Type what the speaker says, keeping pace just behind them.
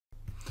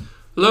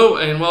Hello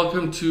and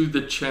welcome to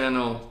the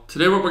channel.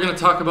 Today what we're going to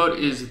talk about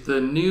is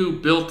the new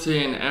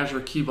built-in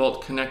Azure Key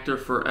Vault Connector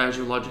for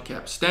Azure Logic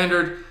Apps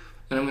Standard,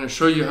 and I'm going to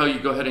show you how you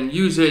go ahead and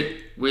use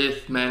it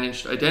with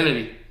managed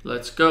identity.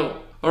 Let's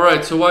go.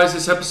 Alright, so why is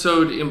this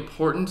episode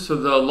important? So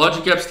the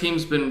Logic Apps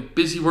team's been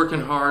busy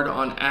working hard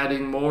on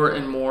adding more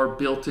and more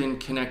built-in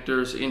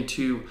connectors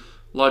into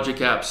Logic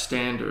Apps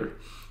Standard.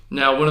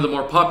 Now, one of the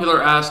more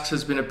popular asks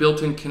has been a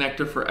built-in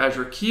connector for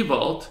Azure Key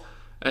Vault,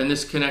 and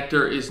this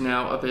connector is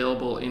now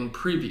available in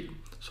preview.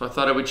 So I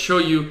thought I would show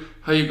you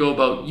how you go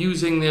about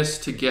using this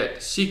to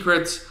get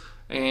secrets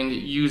and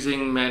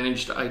using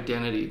managed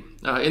identity.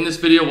 In this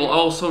video, we'll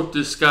also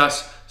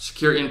discuss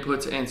secure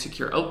inputs and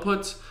secure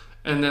outputs.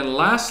 And then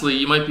lastly,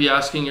 you might be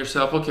asking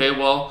yourself, okay,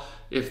 well,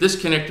 if this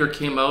connector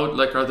came out,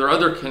 like are there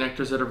other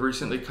connectors that have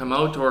recently come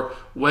out, or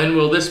when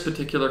will this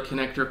particular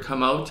connector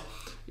come out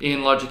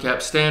in Logic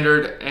Apps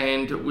Standard?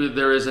 And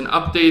there is an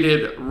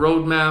updated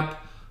roadmap.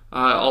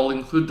 I'll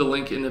include the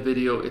link in the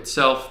video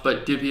itself,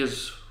 but Divi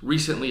has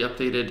recently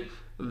updated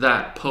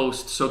that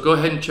post. So go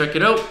ahead and check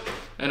it out.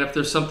 And if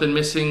there's something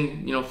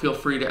missing, feel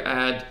free to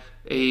add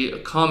a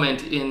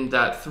comment in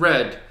that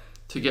thread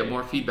to get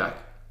more feedback.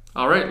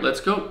 All right, let's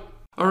go.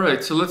 All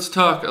right, so let's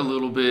talk a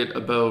little bit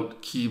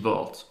about Key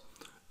Vault.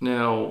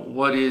 Now,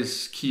 what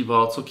is Key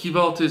Vault? So Key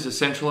Vault is a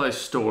centralized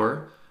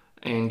store,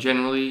 and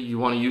generally you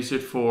want to use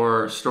it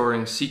for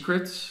storing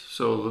secrets.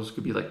 So those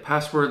could be like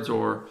passwords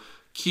or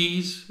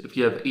keys if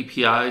you have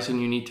APIs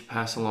and you need to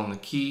pass along the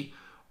key,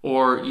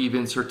 or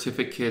even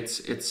certificates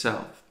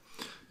itself.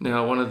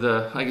 Now, one of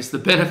the, the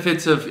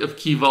benefits of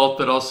Key Vault,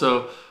 but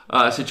also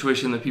a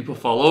situation that people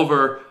fall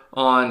over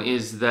on,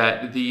 is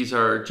that these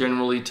are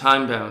generally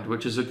time-bound,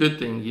 which is a good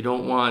thing. You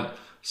don't want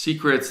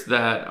secrets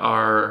that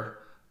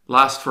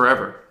last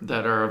forever,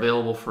 that are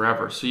available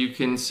forever. So you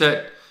can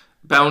set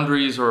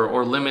boundaries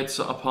or limits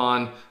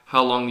upon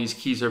how long these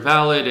keys are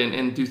valid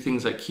and do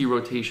things like key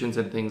rotations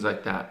and things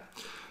like that.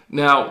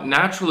 Now,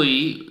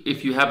 naturally,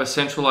 if you have a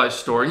centralized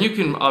store, and you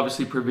can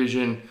obviously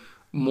provision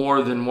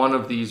more than one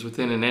of these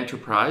within an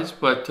enterprise,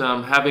 but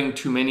having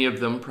too many of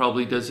them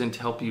probably doesn't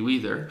help you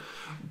either.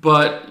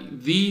 But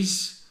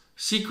these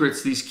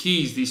secrets, these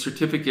keys, these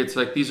certificates,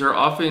 these are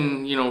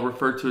often,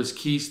 referred to as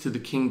keys to the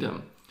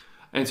kingdom.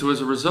 And so as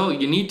a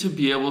result, you need to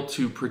be able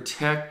to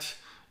protect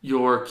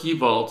your key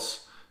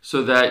vaults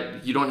so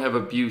that you don't have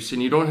abuse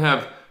and you don't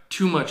have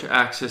too much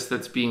access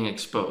that's being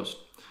exposed.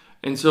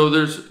 And so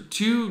there's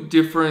two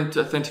different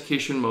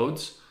authentication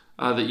modes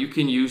that you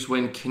can use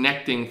when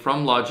connecting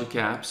from Logic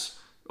Apps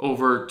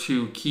over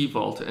to Key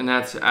Vault, and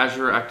that's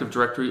Azure Active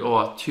Directory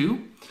OAuth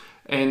 2.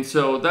 And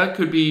so that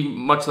could be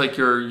much like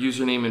your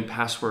username and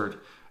password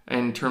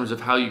in terms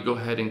of how you go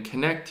ahead and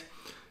connect.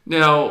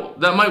 Now,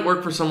 that might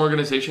work for some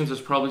organizations.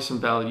 There's probably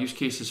some valid use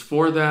cases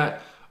for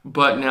that,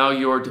 but now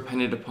you're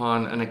dependent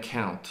upon an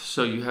account.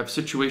 So you have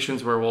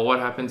situations where, well, what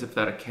happens if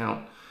that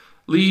account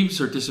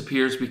leaves or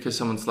disappears because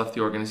someone's left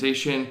the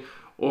organization?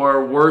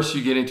 Or worse,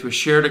 you get into a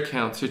shared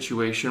account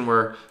situation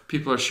where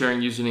people are sharing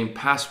username and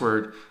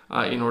password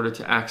in order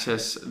to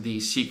access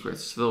these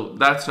secrets. So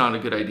that's not a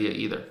good idea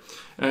either.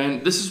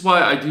 And this is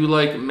why I do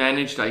like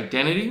managed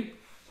identity,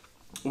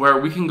 where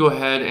we can go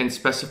ahead and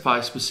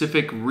specify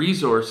specific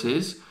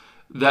resources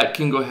that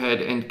can go ahead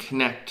and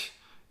connect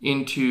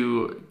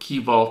into Key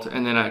Vault,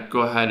 and then I go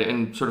ahead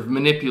and sort of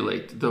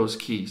manipulate those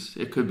keys.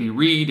 It could be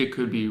read, it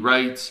could be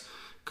writes,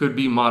 could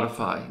be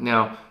modify.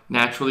 Now,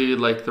 naturally,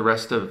 like the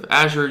rest of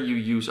Azure, you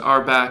use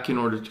RBAC in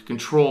order to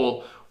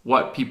control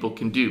what people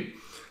can do.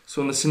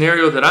 So in the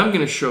scenario that I'm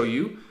going to show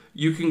you,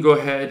 you can go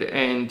ahead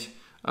and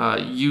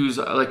use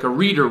like a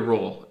reader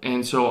role.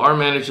 And so our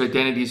managed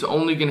identity is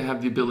only going to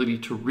have the ability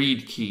to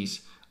read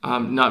keys,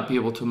 not be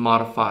able to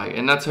modify.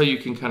 And that's how you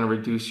can kind of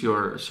reduce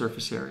your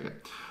surface area.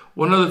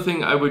 One other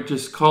thing I would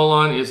just call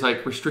on is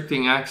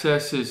restricting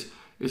access is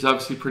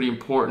obviously pretty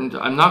important.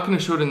 I'm not going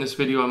to show it in this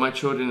video. I might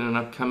show it in an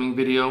upcoming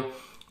video,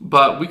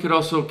 but we could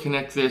also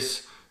connect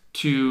this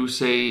to,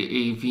 say,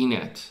 a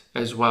VNet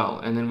as well.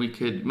 And then we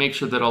could make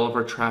sure that all of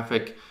our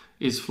traffic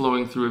is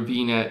flowing through a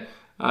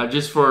VNet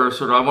just for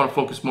I want to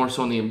focus more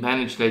so on the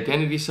managed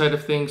identity side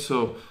of things.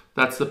 So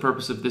that's the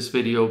purpose of this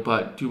video,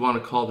 but do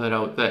want to call that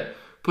out, that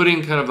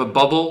putting kind of a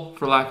bubble,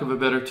 for lack of a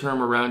better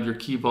term, around your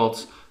key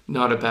vaults,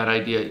 not a bad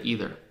idea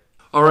either.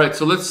 All right,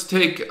 so let's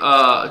take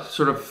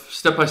sort of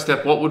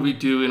step-by-step what would we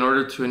do in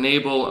order to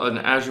enable an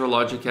Azure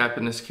Logic app,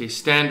 in this case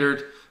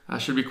standard.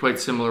 Should be quite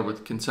similar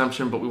with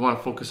consumption, but we want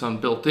to focus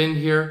on built-in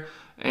here.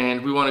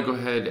 And we want to go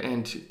ahead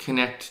and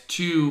connect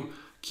to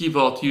Key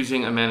Vault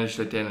using a managed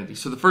identity.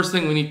 So the first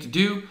thing we need to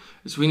do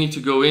is we need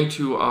to go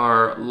into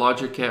our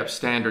Logic App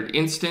Standard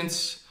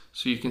instance.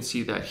 So you can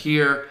see that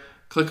here.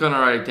 Click on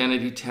our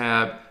Identity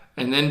tab,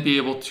 and then be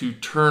able to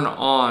turn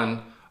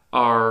on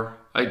our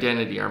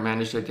identity, our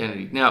managed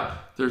identity. Now,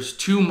 there's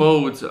two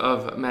modes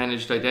of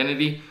managed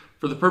identity.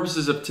 For the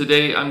purposes of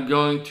today, I'm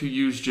going to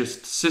use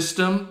just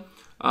system,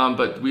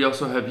 but we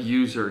also have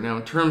user. Now,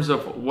 in terms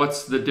of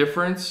what's the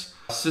difference,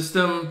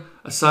 system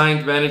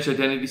assigned managed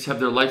identities have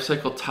their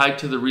lifecycle tied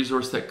to the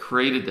resource that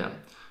created them.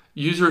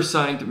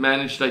 user-assigned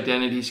managed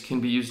identities can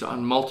be used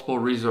on multiple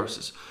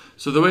resources.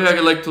 So the way I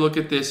like to look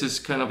at this is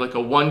kind of like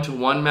a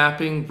one-to-one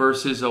mapping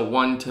versus a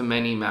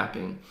one-to-many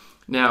mapping.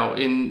 Now,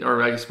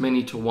 or I guess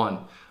many-to-one.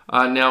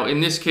 Now, in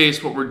this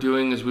case, what we're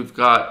doing is we've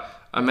got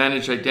a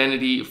managed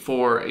identity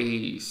for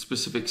a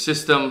specific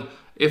system.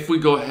 If we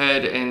go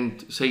ahead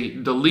and say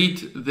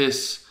delete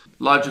this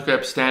Logic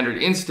App standard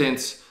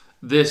instance,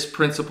 this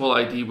principal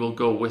ID will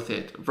go with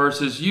it,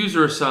 versus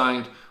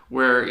user-assigned,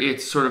 where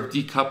it's sort of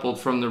decoupled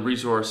from the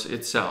resource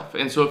itself.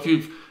 And so if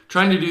you're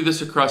trying to do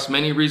this across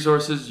many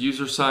resources,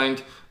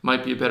 user-assigned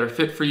might be a better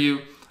fit for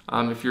you.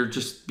 If you're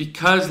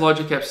because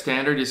Logic App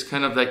Standard is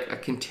kind of like a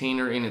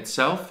container in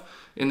itself,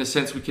 in the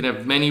sense we can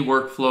have many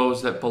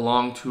workflows that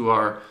belong to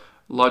our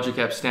Logic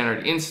App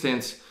Standard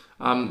instance.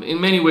 In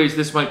many ways,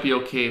 this might be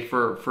okay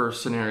for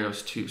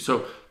scenarios too.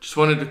 So just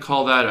wanted to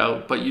call that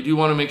out, but you do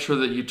want to make sure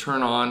that you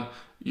turn on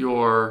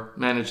your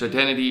managed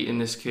identity. In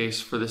this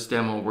case, for this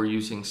demo, we're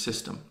using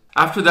system.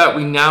 After that,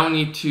 we now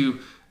need to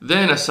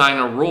then assign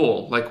a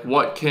role, like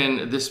what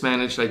can this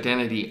managed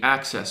identity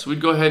access.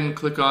 We'd go ahead and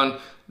click on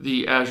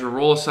the Azure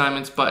Role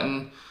Assignments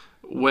button.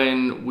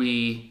 When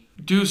we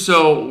do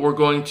so, we're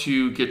going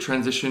to get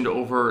transitioned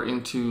over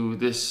into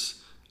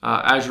this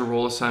Azure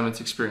Role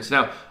Assignments experience.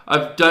 Now,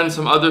 I've done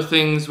some other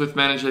things with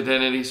managed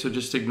identity, so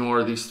just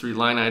ignore these 3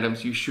 line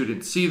items. You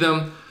shouldn't see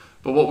them.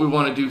 But what we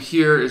want to do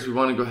here is we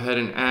want to go ahead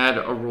and add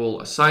a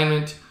role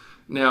assignment.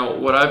 Now,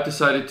 what I've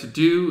decided to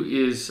do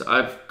is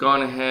I've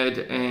gone ahead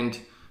and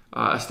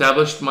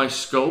established my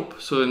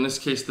scope. So in this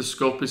case, the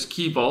scope is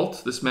Key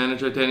Vault. This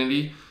managed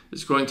identity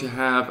is going to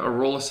have a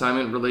role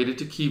assignment related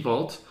to Key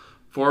Vault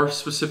for a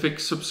specific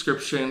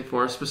subscription,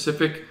 for a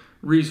specific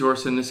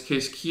resource, in this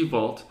case, Key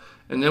Vault.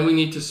 And then we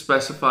need to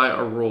specify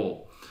a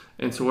role.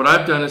 And so what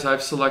I've done is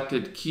I've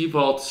selected Key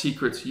Vault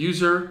Secrets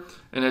User.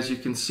 And as you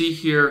can see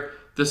here,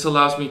 this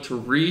allows me to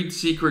read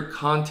secret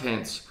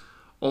contents.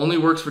 Only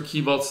works for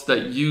Key Vaults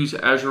that use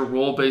Azure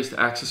Role-Based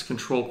Access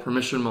Control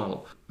Permission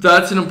Model.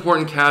 That's an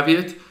important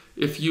caveat.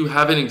 If you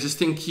have an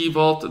existing Key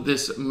Vault,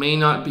 this may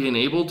not be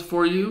enabled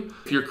for you.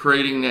 If you're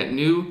creating net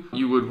new,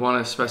 you would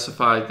want to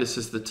specify this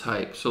is the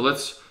type. So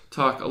let's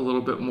talk a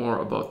little bit more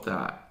about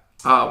that.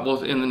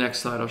 Well, in the next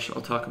slide,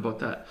 I'll talk about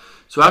that.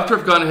 So after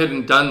I've gone ahead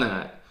and done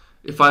that,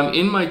 if I'm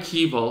in my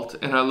Key Vault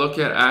and I look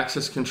at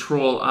Access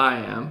Control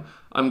IAM,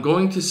 I'm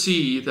going to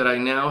see that I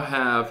now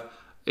have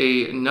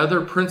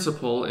another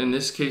principal, in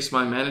this case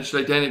my managed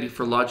identity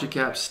for Logic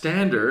App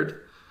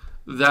Standard,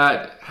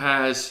 that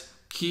has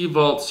Key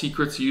Vault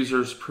Secrets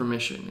Users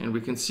permission. And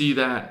we can see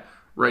that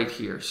right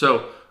here.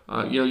 So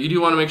you do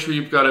want to make sure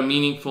you've got a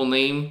meaningful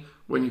name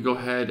when you go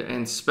ahead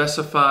and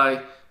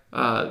specify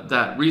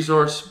that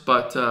resource,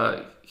 but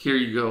here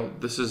you go.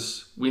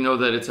 We know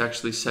that it's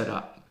actually set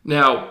up.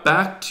 Now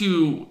back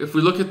to, if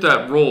we look at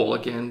that role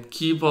again,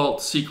 Key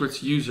Vault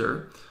Secrets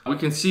User, we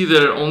can see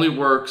that it only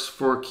works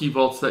for Key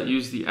Vaults that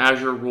use the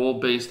Azure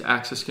Role-Based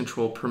Access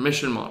Control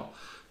Permission Model.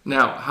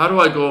 Now, how do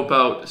I go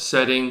about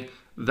setting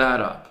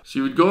that up? So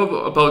you would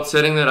go about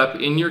setting that up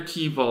in your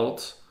Key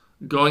Vault,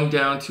 going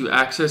down to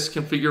Access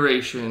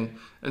Configuration,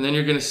 and then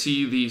you're going to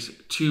see these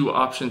 2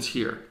 options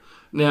here.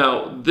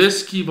 Now,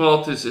 this Key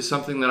Vault is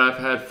something that I've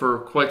had for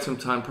quite some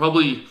time,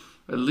 probably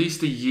at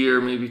least a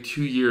year, maybe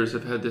 2 years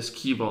I've had this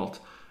Key Vault.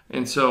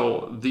 And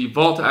so the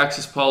Vault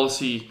Access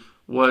Policy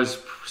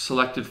was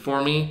selected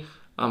for me.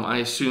 I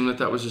assume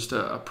that was just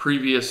a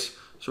previous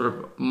sort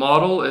of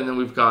model, and then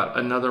we've got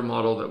another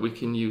model that we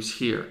can use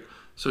here.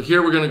 So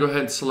here we're going to go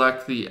ahead and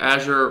select the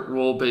Azure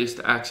Role-Based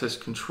Access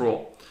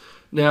Control.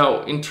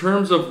 Now, in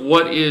terms of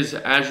what is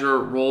Azure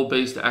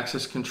Role-Based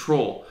Access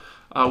Control,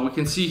 we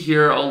can see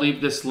here, I'll leave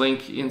this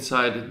link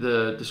inside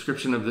the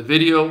description of the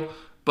video,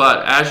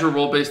 but Azure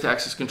Role-Based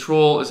Access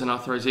Control is an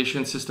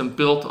authorization system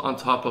built on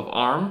top of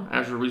ARM,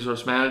 Azure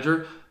Resource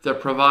Manager, that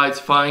provides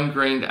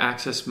fine-grained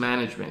access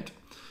management.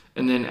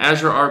 And then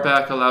Azure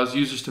RBAC allows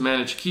users to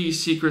manage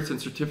keys, secrets, and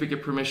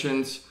certificate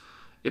permissions.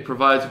 It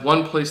provides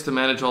one place to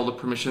manage all the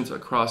permissions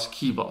across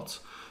Key Vaults.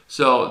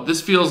 So this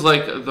feels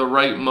like the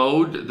right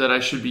mode that I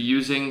should be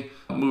using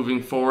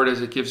moving forward,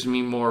 as it gives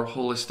me more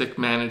holistic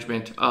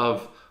management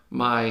of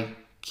my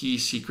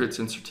keys, secrets,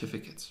 and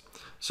certificates.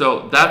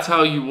 So that's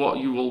how you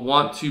will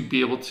want to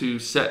be able to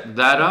set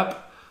that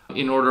up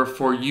in order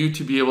for you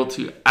to be able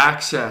to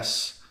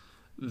access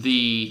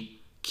the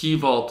Key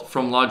Vault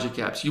from Logic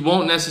Apps. You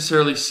won't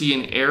necessarily see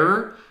an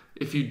error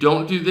if you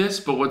don't do this,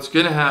 but what's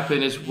going to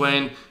happen is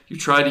when you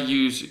try to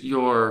use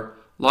your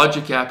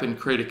Logic App and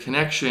create a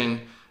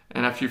connection,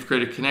 and after you've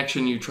created a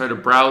connection, you try to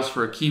browse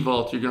for a Key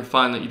Vault, you're going to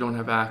find that you don't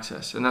have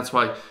access. And that's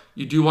why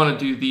you do want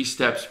to do these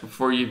steps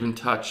before you even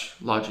touch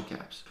Logic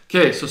Apps.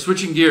 Okay, so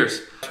switching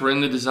gears, we're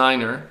in the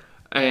designer,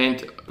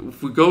 and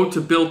if we go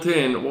to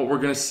built-in, what we're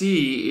going to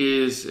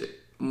see is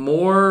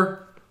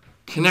more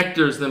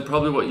connectors than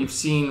probably what you've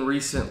seen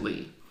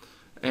recently.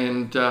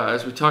 And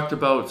as we talked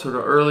about sort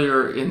of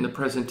earlier in the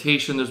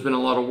presentation, there's been a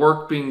lot of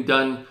work being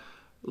done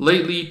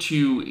lately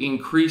to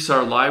increase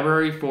our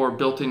library for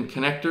built-in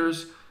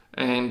connectors,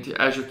 and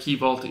Azure Key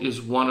Vault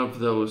is one of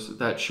those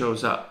that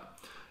shows up.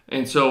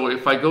 And so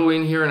if I go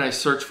in here and I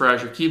search for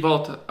Azure Key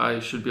Vault, I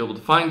should be able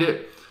to find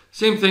it.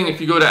 Same thing, if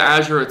you go to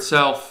Azure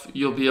itself,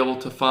 you'll be able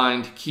to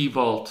find Key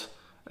Vault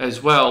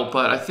as well.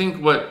 But I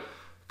think what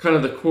kind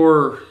of the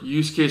core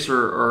use case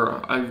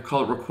or I would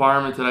call it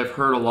requirement that I've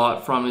heard a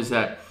lot from is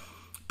that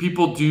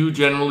people do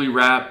generally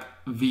wrap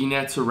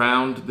VNets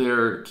around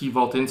their Key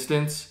Vault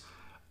instance.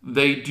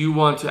 They do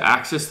want to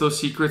access those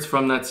secrets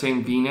from that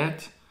same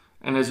VNet.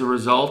 And as a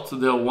result,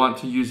 they'll want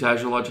to use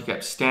Azure Logic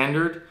Apps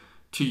Standard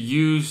to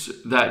use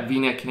that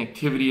VNet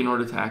connectivity in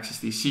order to access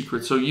these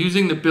secrets. So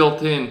using the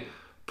built-in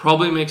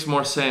probably makes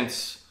more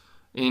sense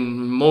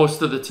in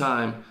most of the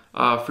time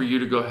for you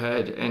to go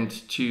ahead and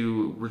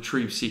to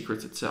retrieve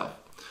secrets itself.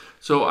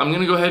 So I'm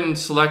going to go ahead and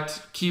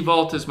select Key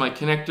Vault as my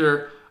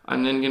connector.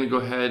 I'm then going to go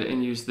ahead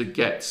and use the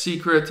get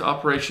secret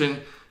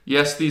operation.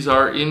 Yes, these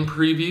are in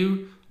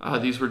preview.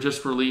 These were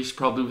just released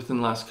probably within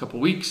the last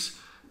couple weeks.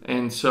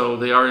 And so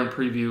they are in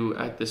preview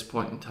at this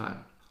point in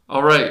time.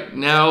 All right,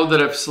 now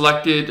that I've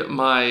selected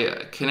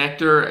my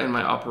connector and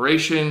my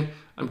operation,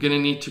 I'm going to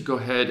need to go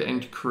ahead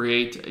and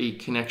create a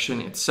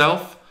connection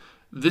itself.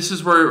 This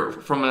is where,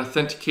 from an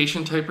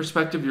authentication type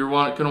perspective, you're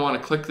going to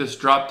want to click this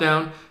drop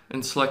down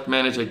and select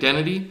Manage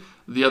Identity.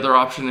 The other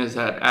option is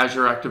that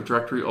Azure Active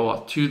Directory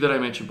OAuth 2 that I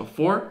mentioned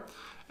before.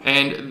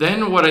 And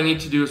then what I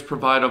need to do is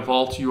provide a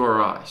Vault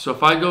URI. So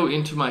if I go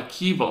into my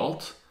Key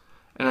Vault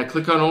and I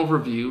click on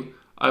Overview,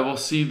 I will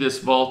see this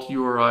Vault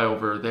URI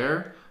over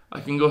there. I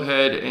can go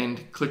ahead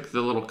and click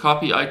the little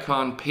copy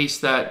icon,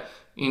 paste that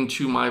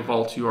into my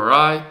Vault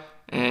URI,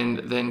 and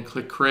then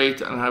click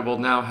Create, and I will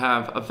now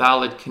have a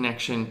valid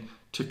connection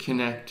to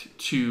connect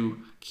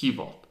to Key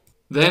Vault.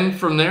 Then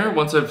from there,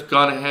 once I've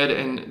gone ahead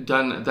and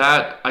done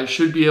that, I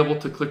should be able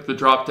to click the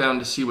drop down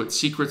to see what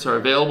secrets are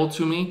available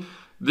to me.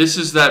 This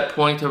is that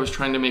point I was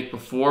trying to make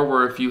before,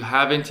 where if you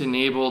haven't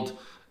enabled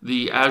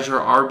the Azure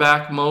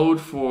RBAC mode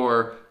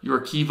for your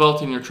Key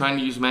Vault and you're trying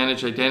to use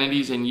managed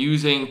identities and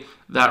using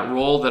that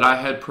role that I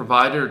had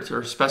provided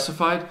or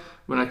specified,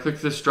 when I click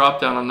this drop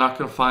down, I'm not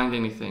going to find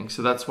anything.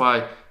 So that's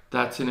why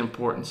that's an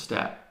important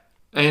step.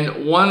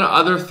 And one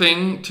other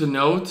thing to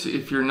note,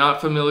 if you're not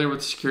familiar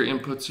with secure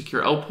inputs,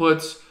 secure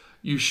outputs,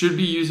 you should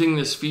be using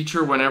this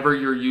feature whenever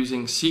you're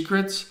using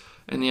secrets.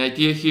 And the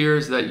idea here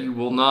is that you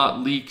will not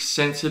leak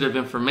sensitive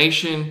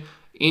information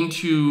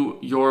into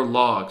your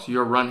logs,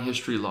 your run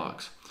history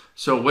logs.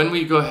 So when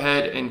we go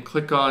ahead and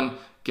click on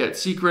Get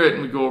Secret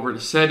and we go over to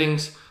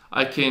Settings,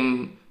 I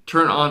can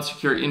turn on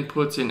secure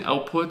inputs and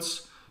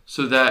outputs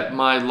so that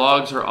my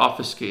logs are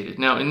obfuscated.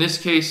 Now in this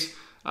case,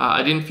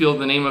 I didn't feel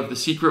the name of the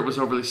secret was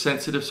overly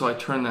sensitive, so I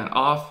turned that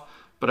off.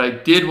 But I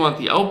did want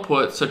the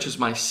output, such as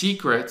my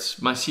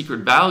secrets, my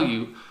secret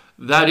value,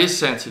 that is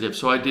sensitive,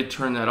 so I did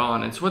turn that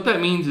on. And so what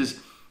that means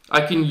is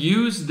I can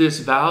use this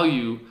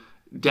value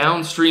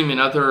downstream in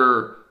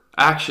other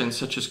actions,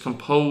 such as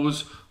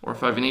compose, or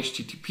if I have an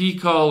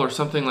HTTP call or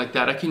something like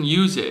that, I can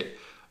use it,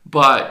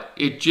 but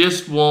it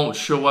just won't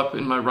show up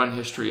in my run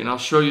history, and I'll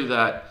show you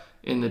that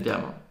in the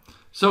demo.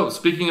 So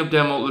speaking of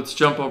demo, let's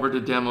jump over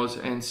to demos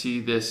and see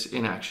this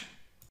in action.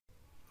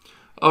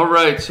 All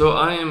right, so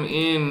I am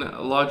in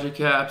Logic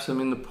Apps,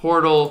 I'm in the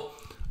portal.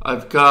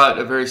 I've got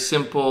a very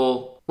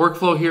simple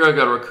workflow here. I've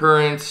got a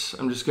recurrence.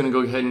 I'm just gonna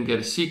go ahead and get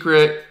a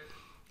secret.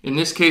 In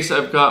this case,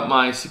 I've got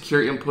my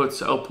secure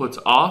inputs, outputs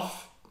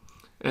off,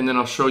 and then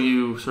I'll show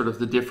you sort of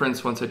the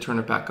difference once I turn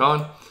it back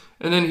on.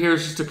 And then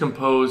here's just a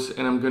compose,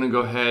 and I'm gonna go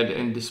ahead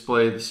and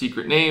display the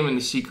secret name and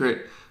the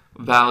secret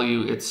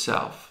value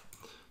itself.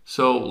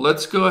 So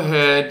let's go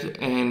ahead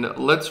and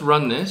let's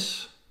run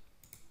this.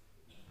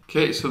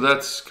 Okay, so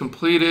that's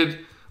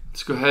completed.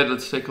 Let's go ahead,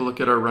 let's take a look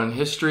at our run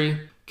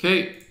history.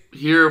 Okay,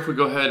 here if we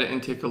go ahead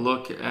and take a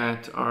look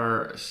at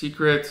our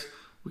secrets,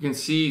 we can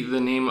see the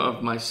name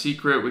of my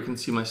secret, we can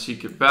see my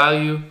secret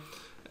value,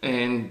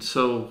 and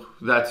so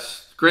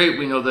that's great.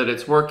 We know that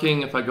it's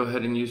working. If I go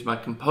ahead and use my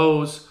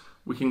compose,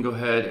 we can go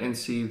ahead and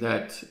see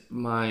that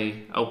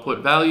my output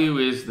value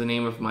is the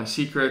name of my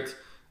secret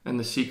and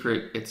the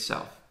secret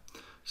itself.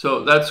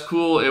 So that's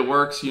cool, it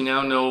works. You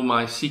now know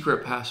my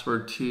secret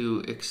password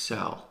to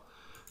Excel.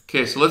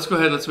 Okay, so let's go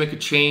ahead, let's make a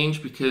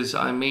change because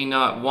I may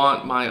not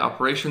want my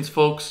operations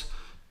folks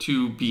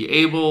to be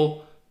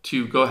able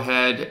to go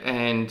ahead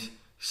and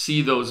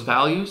see those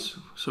values.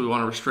 So we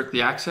want to restrict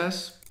the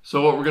access.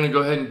 So what we're going to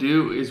go ahead and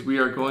do is we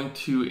are going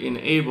to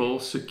enable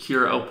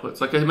secure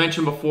outputs. Like I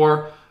mentioned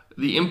before,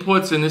 the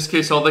inputs, in this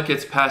case, all that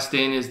gets passed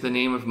in is the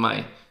name of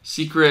my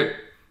secret.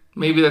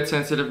 Maybe that's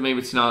sensitive, maybe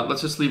it's not.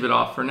 Let's just leave it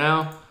off for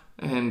now.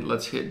 And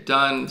let's hit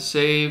done,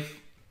 save,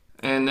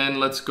 and then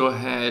let's go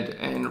ahead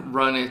and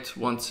run it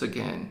once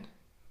again.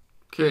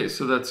 Okay,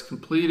 so that's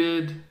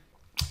completed.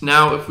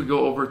 Now if we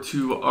go over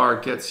to our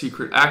get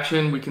secret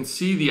action, we can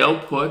see the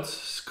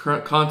outputs,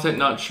 current content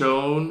not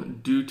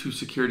shown due to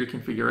security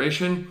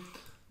configuration.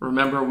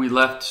 Remember, we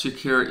left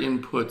secure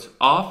inputs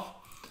off,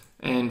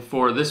 and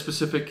for this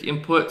specific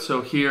input,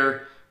 so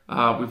here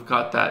we've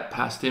got that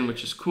passed in,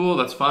 which is cool,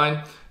 that's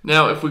fine.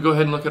 Now if we go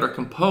ahead and look at our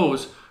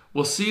compose,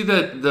 we'll see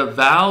that the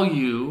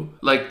value,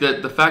 like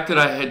the fact that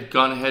I had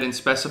gone ahead and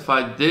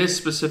specified this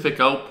specific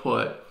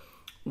output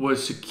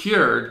was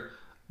secured,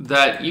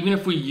 that even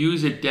if we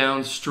use it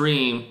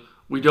downstream,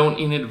 we don't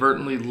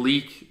inadvertently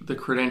leak the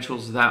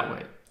credentials that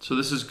way. So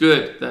this is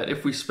good, that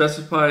if we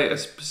specify a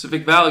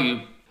specific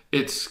value,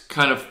 its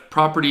kind of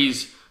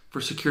properties for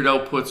secured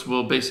outputs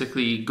will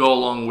basically go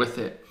along with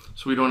it.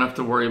 So we don't have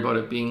to worry about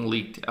it being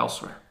leaked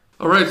elsewhere.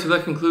 All right, so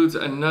that concludes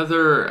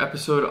another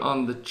episode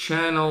on the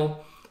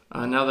channel.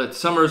 Now that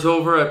summer's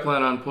over, I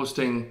plan on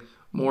posting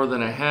more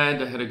than I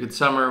had. I had a good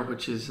summer,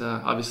 which is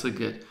obviously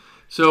good.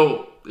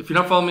 So if you're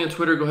not following me on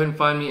Twitter, go ahead and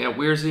find me at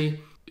Weirzy.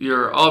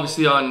 You're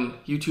obviously on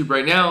YouTube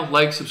right now.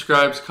 Likes,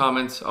 subscribes,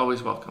 comments,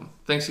 always welcome.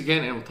 Thanks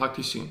again, and we'll talk to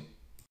you soon.